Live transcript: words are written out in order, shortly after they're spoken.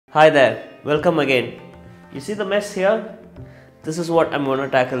Hi there, welcome again. You see the mess here? This is what I'm going to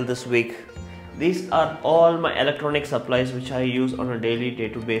tackle this week. These are all my electronic supplies which I use on a daily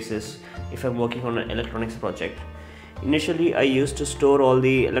day-to-day basis if I'm working on an electronics project. Initially I used to store all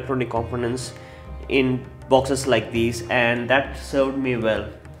the electronic components in boxes like these and that served me well.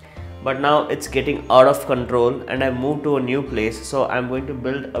 But now it's getting out of control and I moved to a new place, so I'm going to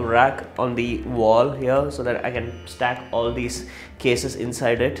build a rack on the wall here so that I can stack all these cases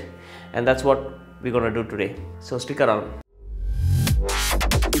inside it, and that's what we're gonna do today, so stick around.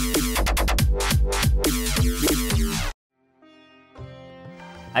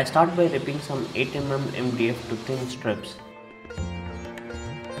 I start by ripping some 8mm MDF to thin strips.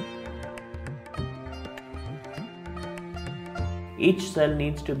 Each cell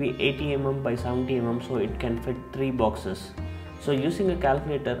needs to be 80mm by 70mm so it can fit 3 boxes. So using a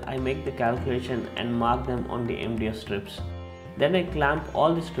calculator, I make the calculation and mark them on the MDF strips. Then I clamp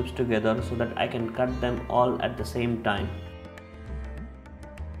all the strips together so that I can cut them all at the same time.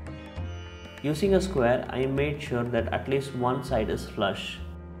 Using a square, I made sure that at least one side is flush.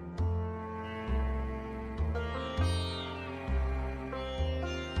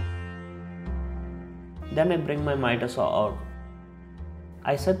 Then I bring my miter saw out.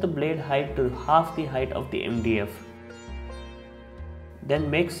 I set the blade height to half the height of the MDF.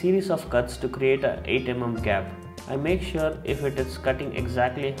 Then make series of cuts to create a 8mm gap. I make sure if it is cutting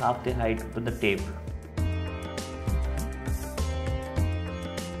exactly half the height with the tape.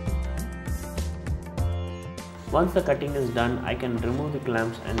 Once the cutting is done, I can remove the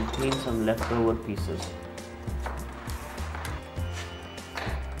clamps and clean some leftover pieces.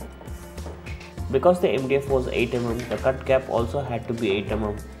 Because the MDF was 8mm, the cut gap also had to be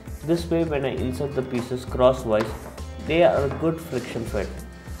 8mm. This way when I insert the pieces crosswise, they are a good friction fit.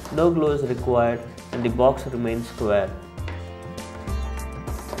 No glue is required and the box remains square.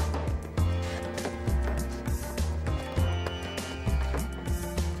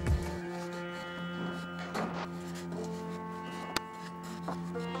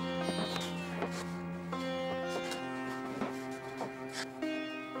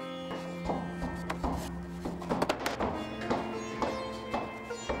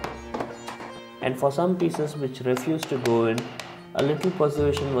 And for some pieces which refused to go in, a little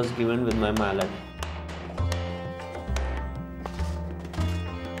persuasion was given with my mallet.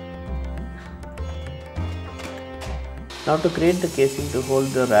 Now to create the casing to hold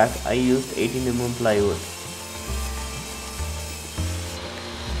the rack, I used 18mm plywood.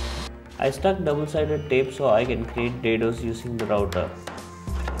 I stuck double-sided tape so I can create dados using the router.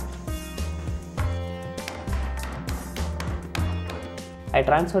 I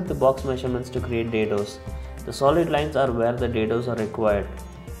transferred the box measurements to create dados. The solid lines are where the dados are required,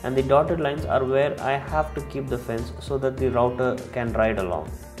 and the dotted lines are where I have to keep the fence so that the router can ride along.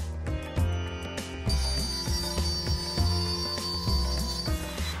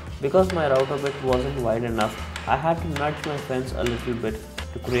 Because my router bit wasn't wide enough, I had to nudge my fence a little bit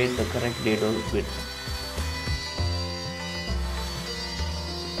to create the correct dado width.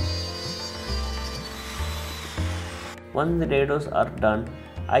 Once the dados are done,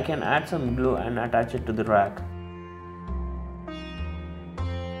 I can add some glue and attach it to the rack.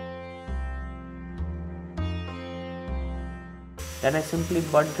 Then I simply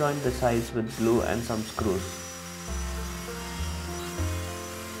butt joint the sides with glue and some screws.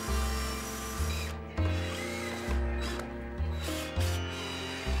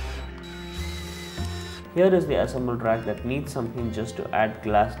 Here is the assembled rack that needs some hinges to add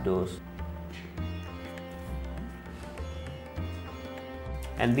glass doors.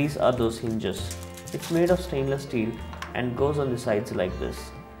 And these are those hinges. It's made of stainless steel and goes on the sides like this.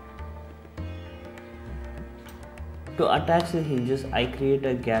 To attach the hinges, I create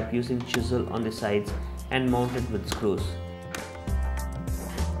a gap using chisel on the sides and mount it with screws.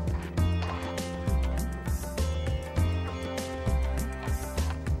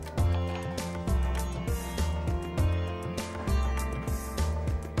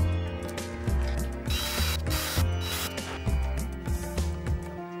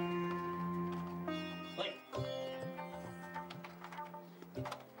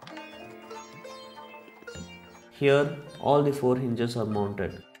 Here, all the 4 hinges are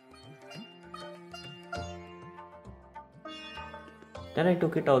mounted. Then I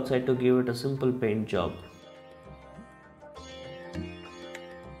took it outside to give it a simple paint job.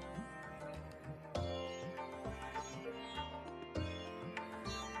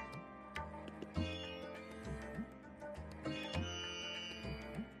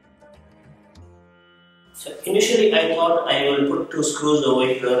 So initially I thought I will put 2 screws over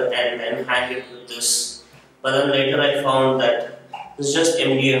here and then hang it with this, but then later I found that It's just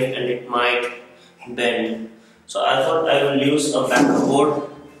MDF and it might bend. So I thought I will use a backer board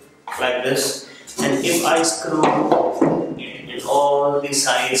like this, and if I screw it in all the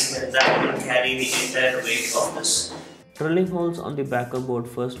sides, then that will carry the entire weight of this. Drilling holes on the backer board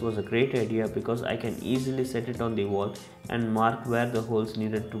first was a great idea because I can easily set it on the wall and mark where the holes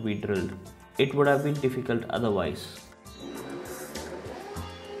needed to be drilled. It would have been difficult otherwise.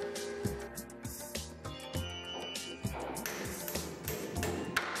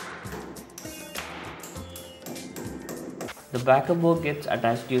 The backer board gets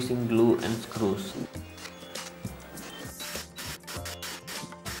attached using glue and screws.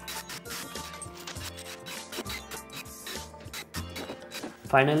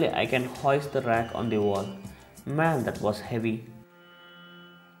 Finally, I can hoist the rack on the wall. Man, that was heavy.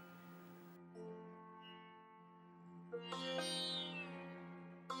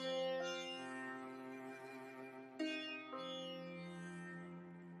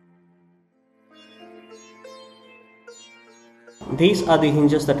 These are the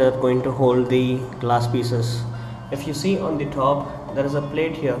hinges that are going to hold the glass pieces. If you see on the top, there is a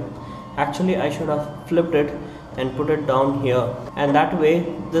plate here. Actually, I should have flipped it and put it down here, and that way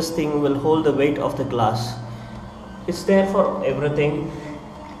this thing will hold the weight of the glass. It's there for everything.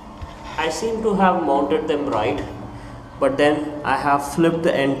 I seem to have mounted them right, but then I have flipped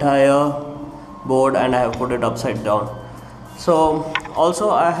the entire board and I have put it upside down. So also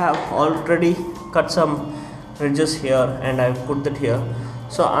I have already cut some ridges here and I've put it here,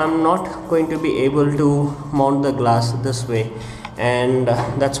 so I'm not going to be able to mount the glass this way, and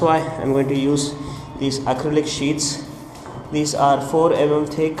that's why I'm going to use these acrylic sheets. These are 4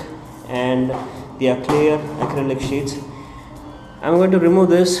 mm thick and they are clear acrylic sheets. I'm going to remove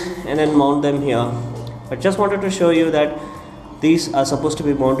this and then mount them here. I just wanted to show you that these are supposed to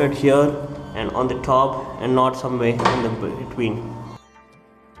be mounted here and on the top and not somewhere in the between.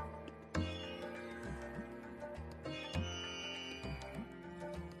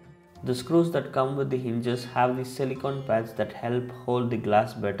 The screws that come with the hinges have the silicone pads that help hold the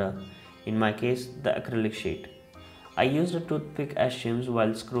glass better. In my case, the acrylic sheet. I used a toothpick as shims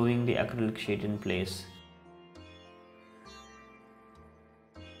while screwing the acrylic sheet in place.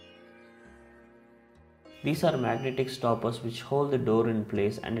 These are magnetic stoppers which hold the door in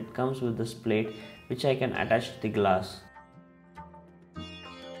place, and it comes with this plate which I can attach to the glass.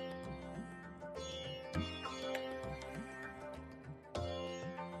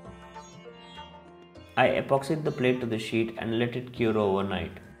 I epoxied the plate to the sheet and let it cure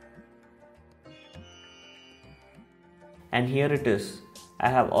overnight. And here it is. I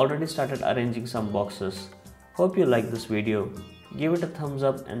have already started arranging some boxes. Hope you like this video. Give it a thumbs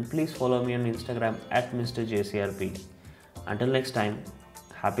up and please follow me on Instagram at Mr. JCRP. Until next time,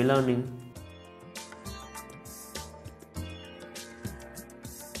 happy learning.